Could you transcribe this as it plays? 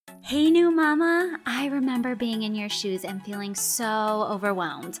Hey new mama, I remember being in your shoes and feeling so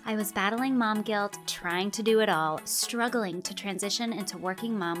overwhelmed. I was battling mom guilt, trying to do it all, struggling to transition into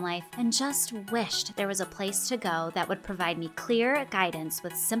working mom life, and just wished there was a place to go that would provide me clear guidance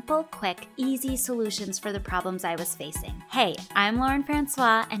with simple, quick, easy solutions for the problems I was facing. Hey, I'm Lauren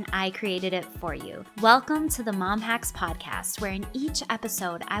Francois and I created it for you. Welcome to the Mom Hacks Podcast, where in each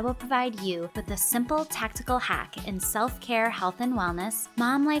episode I will provide you with a simple tactical hack in self-care, health and wellness,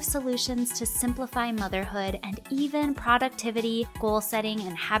 mom life solutions to simplify motherhood, and even productivity, goal setting,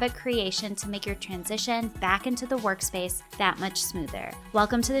 and habit creation to make your transition back into the workspace that much smoother.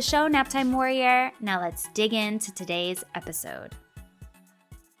 Welcome to the show, Naptime Warrior. Now let's dig into today's episode.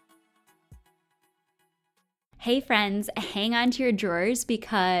 Hey friends, hang on to your drawers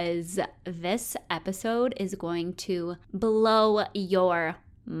because this episode is going to blow your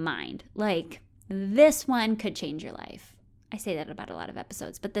mind. Like, this one could change your life. I say that about a lot of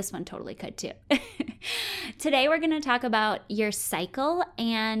episodes, but this one totally could too. Today, we're going to talk about your cycle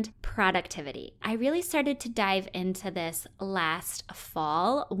and productivity. I really started to dive into this last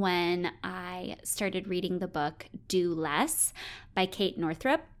fall when I started reading the book Do Less by Kate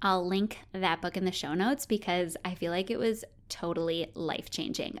Northrup. I'll link that book in the show notes because I feel like it was totally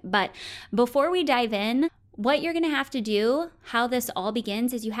life-changing. But before we dive in, what you're going to have to do, how this all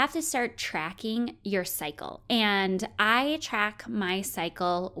begins, is you have to start tracking your cycle. And I track my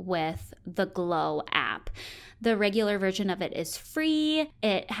cycle with the Glow app. The regular version of it is free.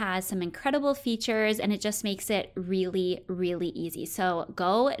 It has some incredible features and it just makes it really, really easy. So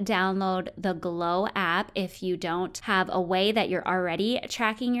go download the Glow app if you don't have a way that you're already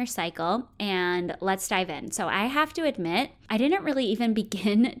tracking your cycle, and let's dive in. So I have to admit, I didn't really even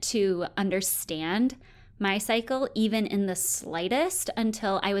begin to understand my cycle even in the slightest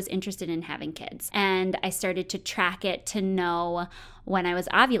until I was interested in having kids. And I started to track it to know when I was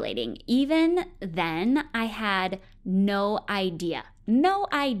ovulating. Even then, I had no idea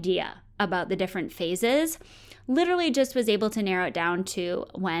about the different phases. Literally just was able to narrow it down to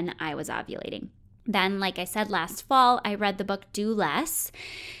when I was ovulating. Then, like I said, last fall, I read the book Do Less,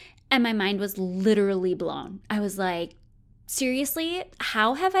 and my mind was literally blown. I was like, seriously,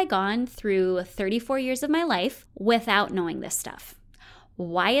 how have I gone through 34 years of my life without knowing this stuff?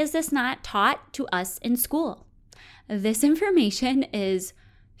 Why is this not taught to us in school? This information is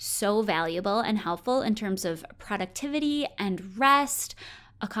so valuable and helpful in terms of productivity and rest,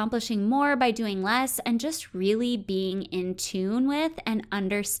 accomplishing more by doing less, and just really being in tune with and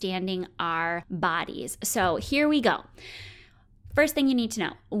understanding our bodies. So here we go. First thing you need to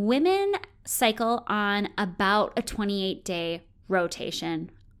know, women cycle on about a 28-day rotation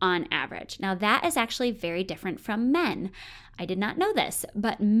on average. Now that is actually very different from men. I did not know this,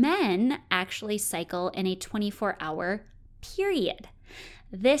 but men actually cycle in a 24-hour period.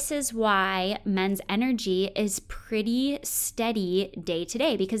 This is why men's energy is pretty steady day to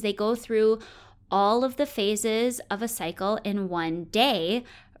day because they go through all of the phases of a cycle in one day,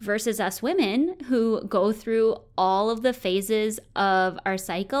 versus us women who go through all of the phases of our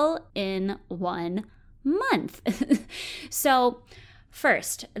cycle in 1 month. So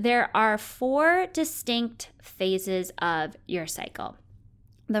first, there are 4 distinct phases of your cycle.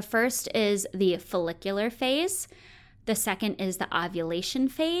 The first is the follicular phase. The second is the ovulation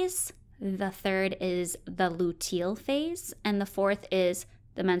phase. The third is the luteal phase. And the fourth is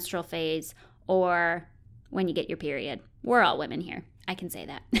the menstrual phase, or when you get your period. We're all women here. I can say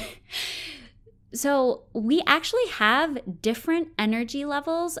that. So we actually have different energy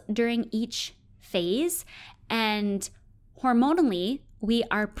levels during each phase, and hormonally, we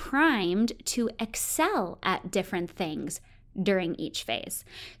are primed to excel at different things during each phase.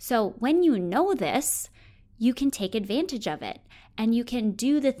 So when you know this, you can take advantage of it, and you can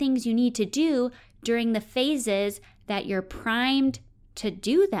do the things you need to do during the phases that you're primed to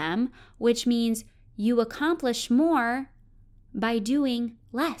do them, which means you accomplish more by doing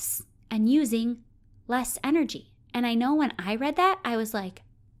less and using less energy. And I know when I read that, I was like,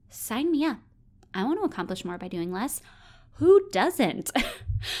 sign me up. I want to accomplish more by doing less. Who doesn't?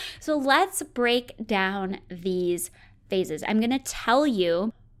 So let's break down these phases. I'm going to tell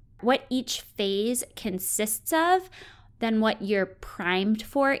you what each phase consists of, then what you're primed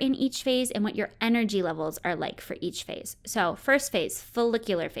for in each phase, and what your energy levels are like for each phase. So first phase,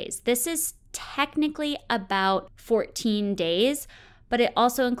 follicular phase. This is technically about 14 days, but it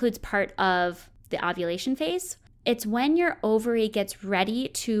also includes part of the ovulation phase. It's when your ovary gets ready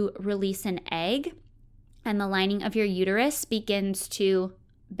to release an egg and the lining of your uterus begins to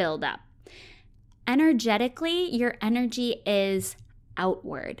build up. Energetically, your energy is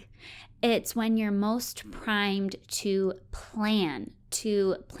outward. It's when you're most primed to plan,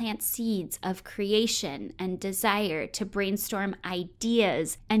 to plant seeds of creation and desire, to brainstorm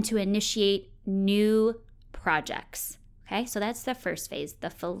ideas, and to initiate new projects. Okay, so that's the first phase, the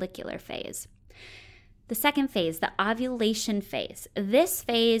follicular phase. The second phase, the ovulation phase. This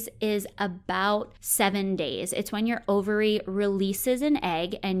phase is about 7 days. It's when your ovary releases an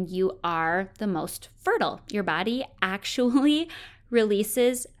egg and you are the most fertile. Your body actually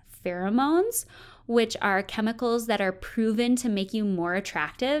releases pheromones, which are chemicals that are proven to make you more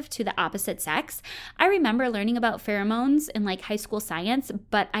attractive to the opposite sex. I remember learning about pheromones in like high school science,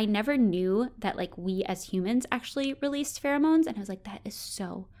 but I never knew that like we as humans actually released pheromones. And I was like, that is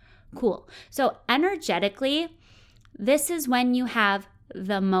so cool. So energetically, this is when you have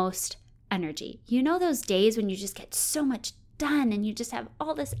the most energy. You know those days when you just get so much done and you just have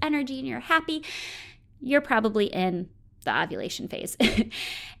all this energy and you're happy? You're probably in the ovulation phase.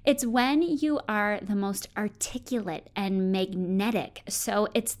 It's when you are the most articulate and magnetic. So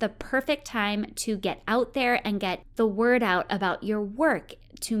it's the perfect time to get out there and get the word out about your work,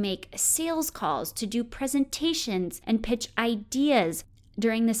 to make sales calls, to do presentations and pitch ideas.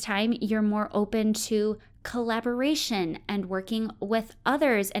 During this time, you're more open to collaboration and working with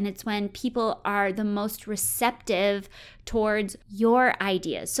others. And it's when people are the most receptive towards your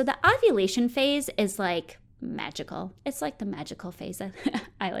ideas. So the ovulation phase is like magical. It's like the magical phase,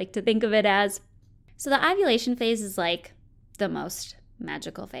 I like to think of it as. So the ovulation phase is like the most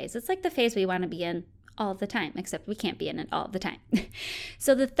magical phase. It's like the phase we want to be in all the time, except we can't be in it all the time.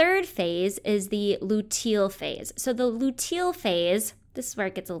 So the third phase is the luteal phase. So the luteal phase, this is where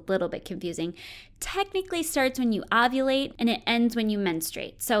it gets a little bit confusing, technically starts when you ovulate and it ends when you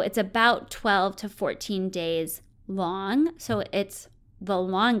menstruate. So it's about 12 to 14 days long. So it's the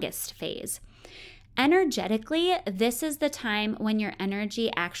longest phase. Energetically, this is the time when your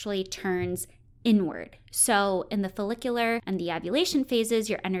energy actually turns inward. So in the follicular and the ovulation phases,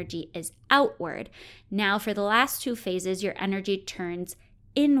 your energy is outward. Now for the last two phases, your energy turns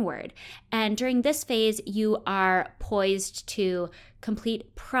inward. And during this phase, you are poised to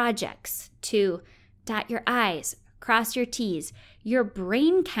complete projects, to dot your I's, cross your T's. Your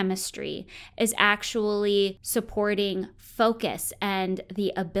brain chemistry is actually supporting focus and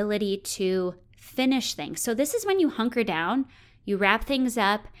the ability to finish things. So this is when you hunker down, you wrap things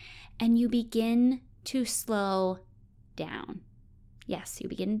up, and you begin to slow down. Yes, you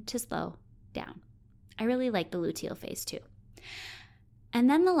begin to slow down. I really like the luteal phase too. And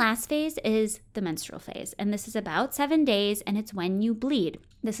then the last phase is the menstrual phase. And this is about 7 days, and it's when you bleed.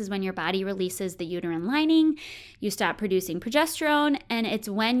 This is when your body releases the uterine lining, you stop producing progesterone, and it's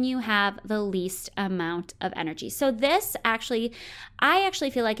when you have the least amount of energy. So I actually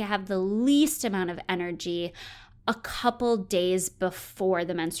feel like I have the least amount of energy a couple days before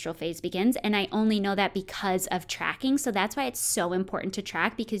the menstrual phase begins. And I only know that because of tracking. So that's why it's so important to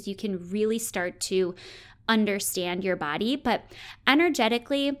track, because you can really start to understand your body. But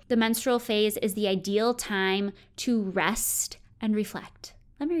energetically, the menstrual phase is the ideal time to rest and reflect.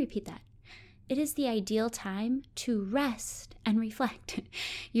 Let me repeat that. It is the ideal time to rest and reflect.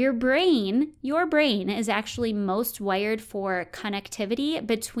 Your brain is actually most wired for connectivity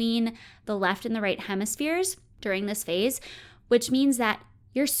between the left and the right hemispheres during this phase, which means that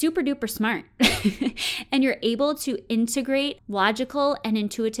you're super duper smart and you're able to integrate logical and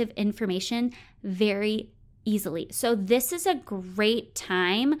intuitive information very easily. So this is a great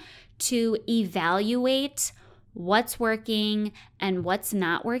time to evaluate what's working and what's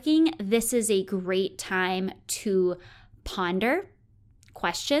not working. This is a great time to ponder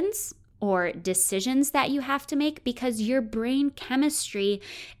questions or decisions that you have to make, because your brain chemistry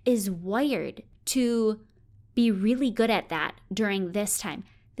is wired to be really good at that during this time.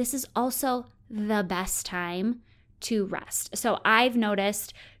 This is also the best time to rest. So I've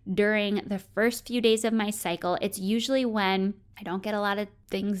noticed during the first few days of my cycle, it's usually when I don't get a lot of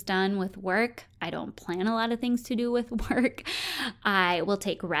things done with work. I don't plan a lot of things to do with work. I will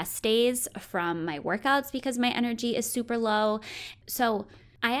take rest days from my workouts because my energy is super low. So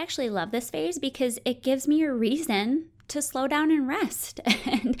I actually love this phase because it gives me a reason to slow down and rest.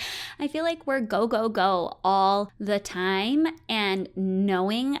 And I feel like we're go, go, go all the time. And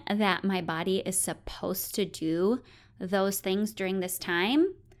knowing that my body is supposed to do those things during this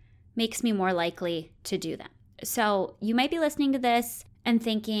time makes me more likely to do them. So you might be listening to this and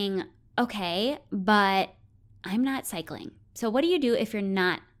thinking, okay, but I'm not cycling. So what do you do if you're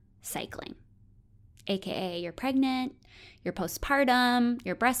not cycling? AKA you're pregnant, you're postpartum,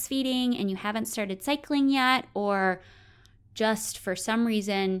 you're breastfeeding, and you haven't started cycling yet, or just for some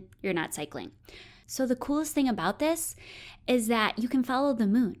reason you're not cycling. So the coolest thing about this is that you can follow the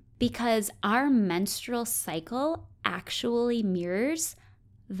moon, because our menstrual cycle actually mirrors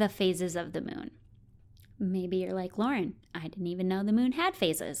the phases of the moon. Maybe you're like, Lauren, I didn't even know the moon had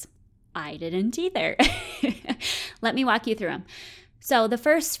phases. I didn't either. Let me walk you through them. So the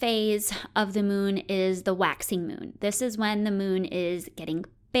first phase of the moon is the waxing moon. This is when the moon is getting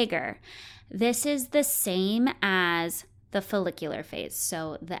bigger. This is the same as the follicular phase.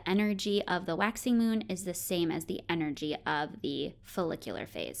 So the energy of the waxing moon is the same as the energy of the follicular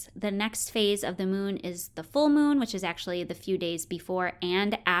phase. The next phase of the moon is the full moon, which is actually the few days before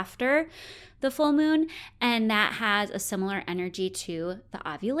and after the full moon, and that has a similar energy to the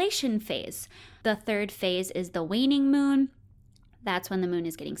ovulation phase. The third phase is the waning moon. That's when the moon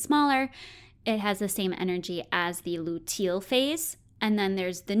is getting smaller. It has the same energy as the luteal phase. And then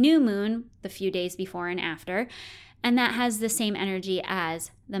there's the new moon, the few days before and after, and that has the same energy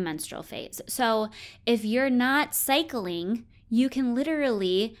as the menstrual phase. So if you're not cycling, you can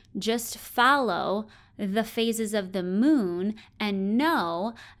literally just follow the phases of the moon and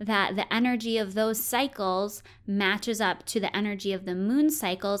know that the energy of those cycles matches up to the energy of the moon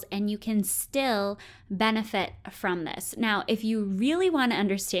cycles, and you can still benefit from this. Now, if you really want to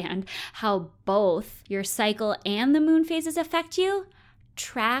understand how both your cycle and the moon phases affect you,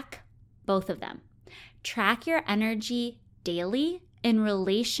 track both of them. Track your energy daily in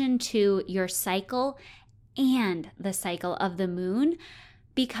relation to your cycle and the cycle of the moon,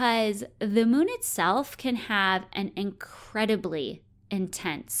 because the moon itself can have an incredibly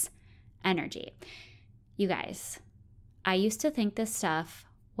intense energy. You guys, I used to think this stuff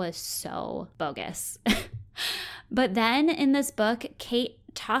was so bogus. But then in this book, Kate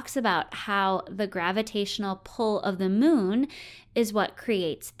talks about how the gravitational pull of the moon is what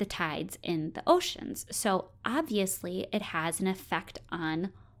creates the tides in the oceans. So obviously it has an effect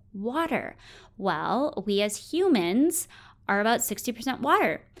on water. Well, we as humans are about 60%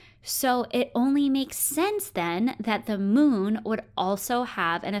 water. So it only makes sense then that the moon would also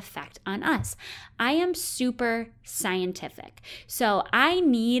have an effect on us. I am super scientific, so I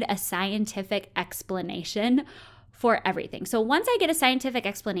need a scientific explanation for everything. So once I get a scientific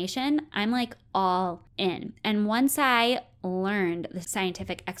explanation, I'm like all in. And once I learned the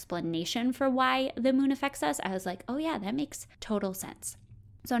scientific explanation for why the moon affects us, I was like, oh yeah, that makes total sense.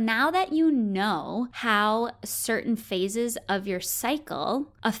 So now that you know how certain phases of your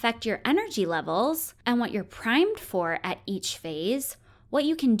cycle affect your energy levels and what you're primed for at each phase, what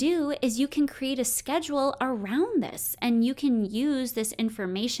you can do is you can create a schedule around this, and you can use this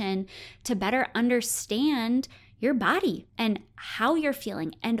information to better understand your body and how you're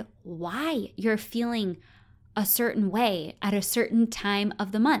feeling and why you're feeling a certain way at a certain time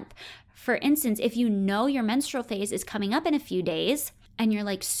of the month. For instance, if you know your menstrual phase is coming up in a few days and you're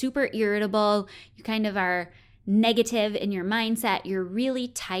like super irritable, you kind of are negative in your mindset, you're really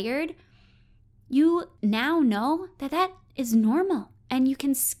tired, you now know that that is normal, and you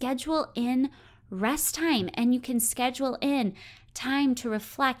can schedule in rest time, and you can schedule in time to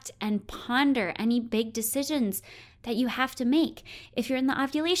reflect and ponder any big decisions that you have to make. If you're in the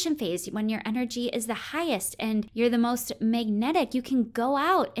ovulation phase, when your energy is the highest and you're the most magnetic, you can go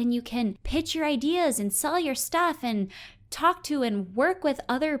out and you can pitch your ideas and sell your stuff and talk to and work with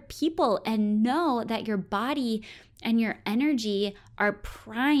other people, and know that your body and your energy are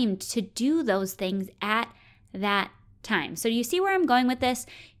primed to do those things at that time. So you see where I'm going with this?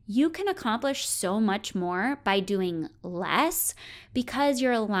 You can accomplish so much more by doing less, because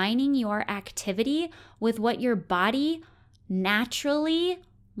you're aligning your activity with what your body naturally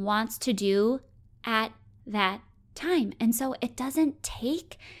wants to do at that time. And so it doesn't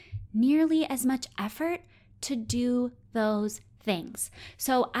take nearly as much effort to do those things.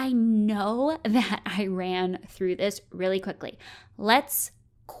 So I know that I ran through this really quickly. Let's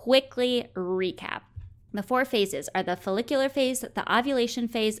quickly recap. The 4 phases are the follicular phase, the ovulation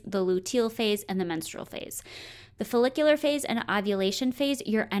phase, the luteal phase, and the menstrual phase. The follicular phase and ovulation phase,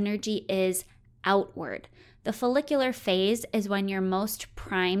 your energy is outward. The follicular phase is when you're most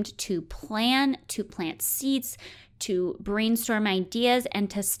primed to plan, to plant seeds, to brainstorm ideas, and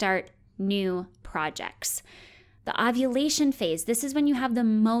to start new projects. The ovulation phase, this is when you have the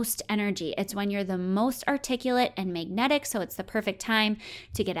most energy. It's when you're the most articulate and magnetic, so it's the perfect time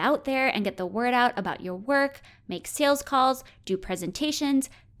to get out there and get the word out about your work, make sales calls, do presentations,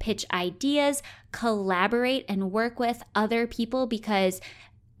 pitch ideas, collaborate and work with other people, because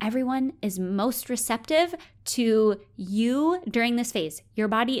everyone is most receptive to you during this phase. Your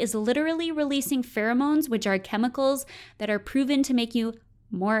body is literally releasing pheromones, which are chemicals that are proven to make you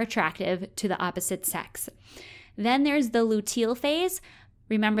more attractive to the opposite sex. Then there's the luteal phase.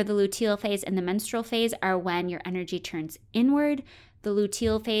 Remember, the luteal phase and the menstrual phase are when your energy turns inward. The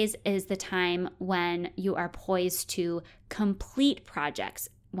luteal phase is the time when you are poised to complete projects,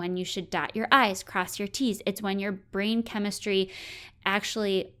 when you should dot your I's, cross your T's. It's when your brain chemistry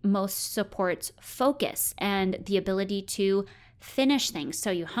actually most supports focus and the ability to finish things.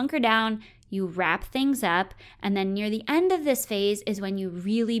 So you hunker down, you wrap things up, and then near the end of this phase is when you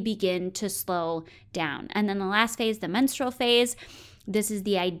really begin to slow down. And then the last phase, the menstrual phase, this is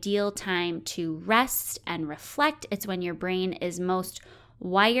the ideal time to rest and reflect. It's when your brain is most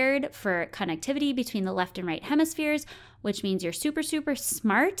wired for connectivity between the left and right hemispheres, which means you're super, super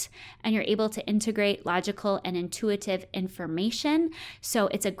smart and you're able to integrate logical and intuitive information. So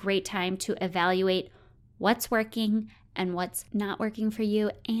it's a great time to evaluate what's working and what's not working for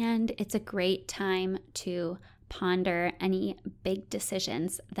you. And it's a great time to ponder any big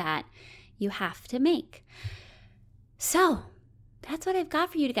decisions that you have to make. So that's what I've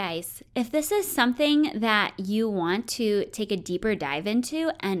got for you guys. If this is something that you want to take a deeper dive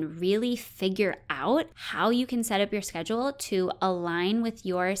into and really figure out how you can set up your schedule to align with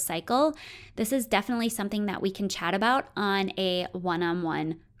your cycle, this is definitely something that we can chat about on a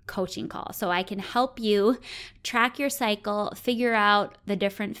one-on-one coaching call. So I can help you track your cycle, figure out the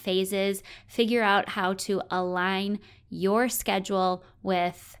different phases, figure out how to align your schedule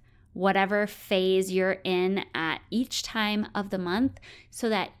with whatever phase you're in at each time of the month so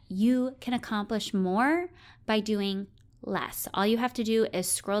that you can accomplish more by doing less. All you have to do is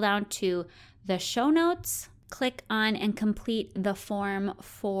scroll down to the show notes, click on and complete the form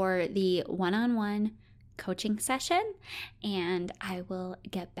for the one-on-one coaching session, and I will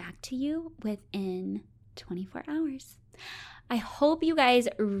get back to you within 24 hours. I hope you guys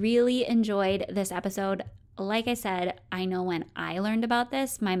really enjoyed this episode. Like I said, I know when I learned about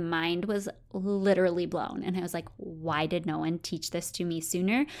this, my mind was literally blown. And I was like, why did no one teach this to me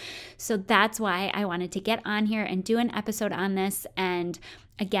sooner? So that's why I wanted to get on here and do an episode on this. And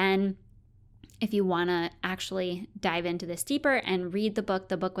again, if you want to actually dive into this deeper and read the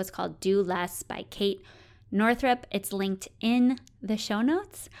book was called Do Less by Kate Northrup. It's linked in the show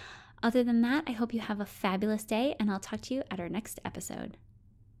notes. Other than that, I hope you have a fabulous day, and I'll talk to you at our next episode.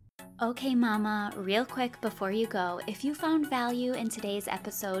 Okay, Mama, real quick before you go, if you found value in today's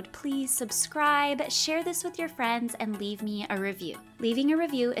episode, please subscribe, share this with your friends, and leave me a review. Leaving a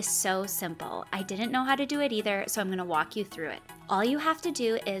review is so simple. I didn't know how to do it either, so I'm going to walk you through it. All you have to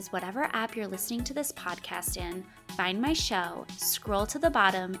do is whatever app you're listening to this podcast in, find my show, scroll to the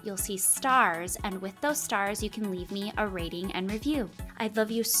bottom, you'll see stars, and with those stars, you can leave me a rating and review. I'd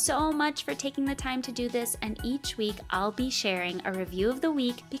love you so much for taking the time to do this, and each week I'll be sharing a review of the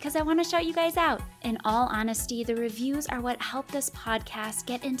week because I want to shout you guys out. In all honesty, the reviews are what help this podcast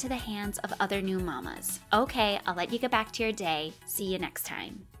get into the hands of other new mamas. Okay, I'll let you get back to your day. See you next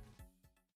time.